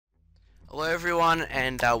Hello everyone,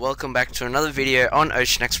 and welcome back to another video on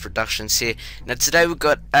OceanX Productions here. Now today we've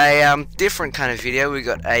got a different kind of video. We've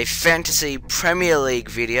got a Fantasy Premier League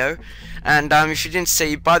video, and if you didn't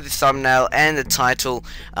see by the thumbnail and the title,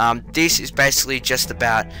 this is basically just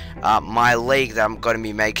about my league that I'm going to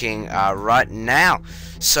be making right now.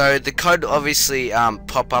 So the code obviously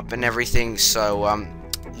pop up and everything, so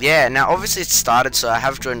yeah, now obviously it started, so I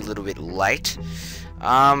have joined a little bit late.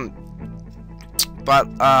 But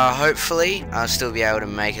hopefully I'll still be able to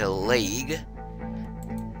make a league.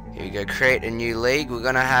 Here we go, create a new league. We're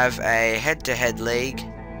gonna have a head-to-head league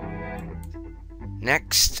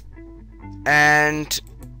next, and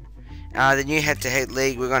the new head-to-head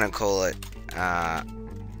league, we're gonna call it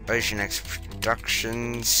OceanX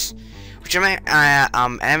Productions, which I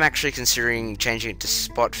am actually considering changing it to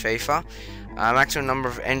Spot FIFA. Maximum number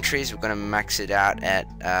of entries, we're gonna max it out at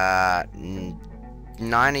 9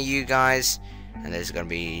 of you guys. And there's going to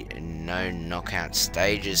be no knockout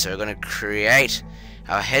stages, so we're going to create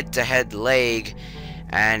our head-to-head league,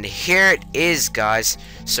 and here it is, guys.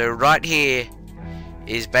 So right here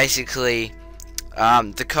is basically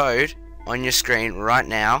the code on your screen right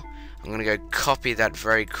now. I'm going to go copy that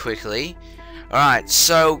very quickly. Alright,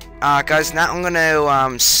 so guys, now I'm going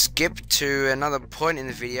to skip to another point in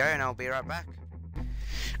the video, and I'll be right back.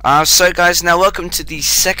 So guys, now welcome to the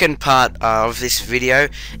second part of this video.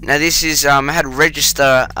 Now this is how to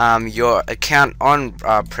register your account on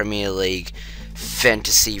Premier League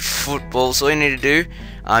Fantasy Football. So all you need to do,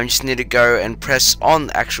 you just need to go and press on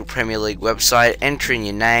the actual Premier League website, enter in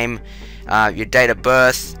your name, your date of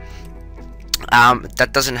birth. That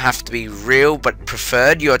doesn't have to be real, but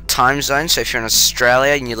preferred your time zone. So if you're in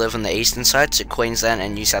Australia and you live on the eastern side, so Queensland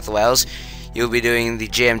and New South Wales, you'll be doing the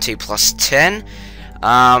GMT plus 10.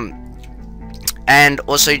 And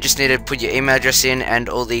also you just need to put your email address in, and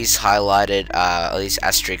all these highlighted, all these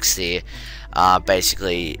asterisks here,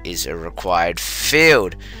 basically is a required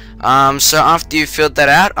field. So after you've filled that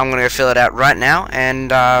out, I'm going to fill it out right now,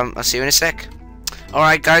 and I'll see you in a sec.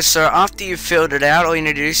 Alright guys, so after you've filled it out, all you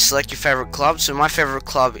need to do is select your favourite club. So my favourite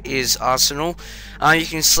club is Arsenal. You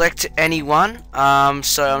can select any one,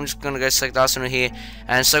 so I'm just going to go select Arsenal here,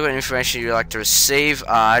 and select what information you'd like to receive.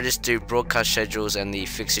 I just do broadcast schedules and the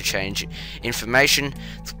fixture change information.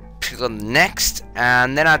 Click on next,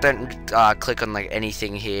 and then I don't click on like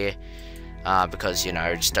anything here, because you know,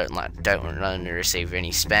 I just don't want to receive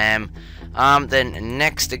any spam. Then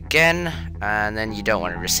next again, and then you don't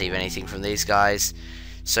want to receive anything from these guys.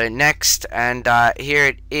 So next, and here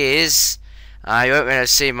it is. You won't be able to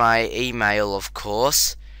see my email, of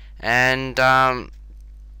course, and yeah,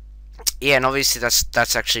 and obviously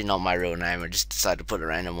that's actually not my real name. I just decided to put a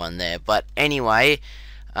random one there. But anyway,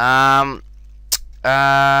 so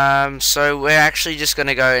we're actually just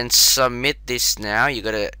gonna go and submit this now. You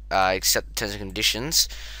gotta accept the terms and conditions,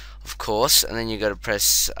 of course, and then you gotta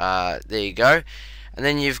press there you go, and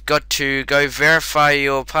then you've got to go verify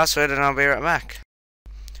your password, and I'll be right back.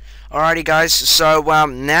 Alrighty guys, so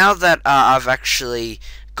now that I've actually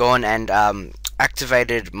gone and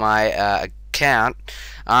activated my account,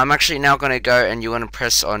 I'm actually now going to go, and you want to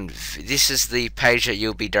press on, this is the page that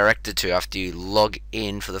you'll be directed to after you log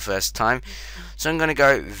in for the first time. So I'm going to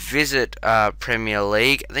go visit Premier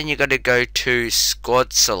League, then you've got to go to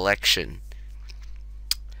squad selection.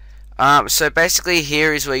 So basically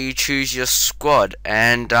here is where you choose your squad,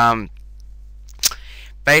 and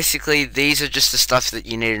basically these are just the stuff that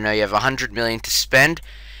you need to know. You have 100 million to spend,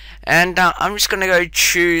 and I'm just going to go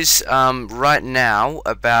choose right now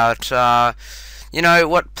about you know,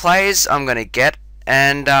 what players I'm going to get,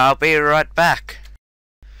 and I'll be right back.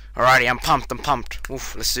 Alrighty, I'm pumped.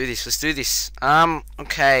 Oof, let's do this.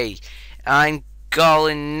 Okay, in goal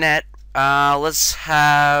in net, let's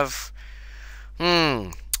have,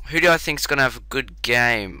 who do I think is going to have a good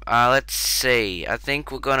game? Let's see, I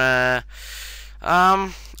think we're going to,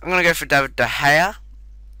 I'm going to go for David De Gea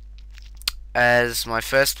as my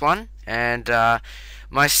first one, and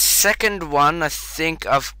my second one, I think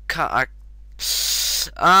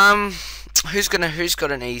who's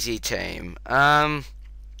got an easy team? I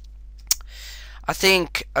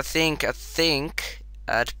think to be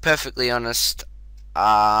perfectly honest,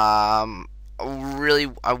 I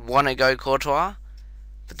want to go Courtois,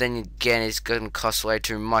 but then again it's going to cost way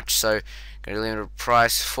too much, so going to limit the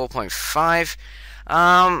price 4.5.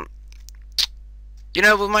 You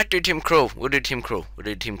know, we might do Tim Krul. We'll do Tim Krul.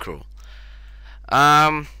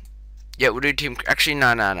 Yeah, we'll do Tim. Actually,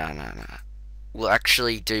 no. We'll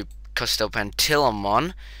actually do Costel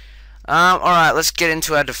Pantilimon. Alright, let's get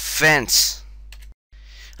into our defense.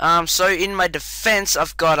 So in my defense,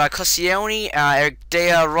 I've got Koscielny, Eric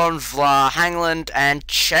Dier, Ron Vlaar, Hangland, and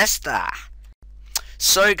Chester.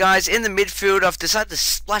 So guys, in the midfield, I've decided to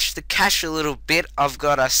splash the cash a little bit. I've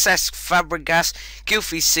got Cesc Fabregas,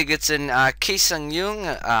 Gylfi Sigurdsson, Ki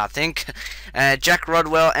Sung-yueng, I think, Jack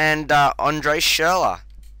Rodwell, and Andre Schürrle.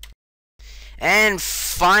 And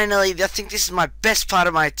finally, I think this is my best part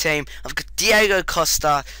of my team. I've got Diego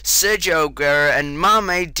Costa, Sergio Aguero, and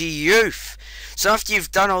Mame Diouf. So after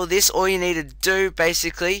you've done all this, all you need to do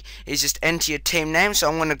basically is just enter your team name. So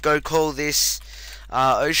I'm going to go call this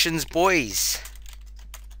Oceans Boys.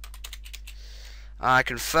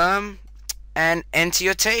 Confirm and enter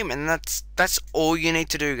your team, and that's all you need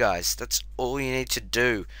to do, guys. That's all you need to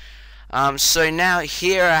do. So now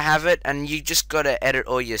here I have it, and you just gotta edit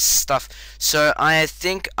all your stuff. So I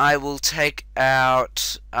think I will take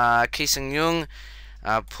out Ki Sung-yueng,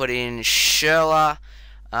 put in Schürrle.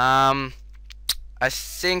 I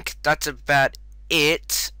think that's about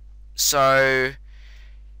it. So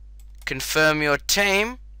confirm your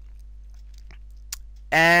team,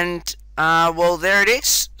 and well, there it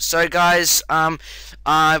is. So guys,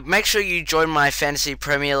 make sure you join my Fantasy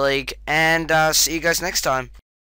Premier League, and see you guys next time.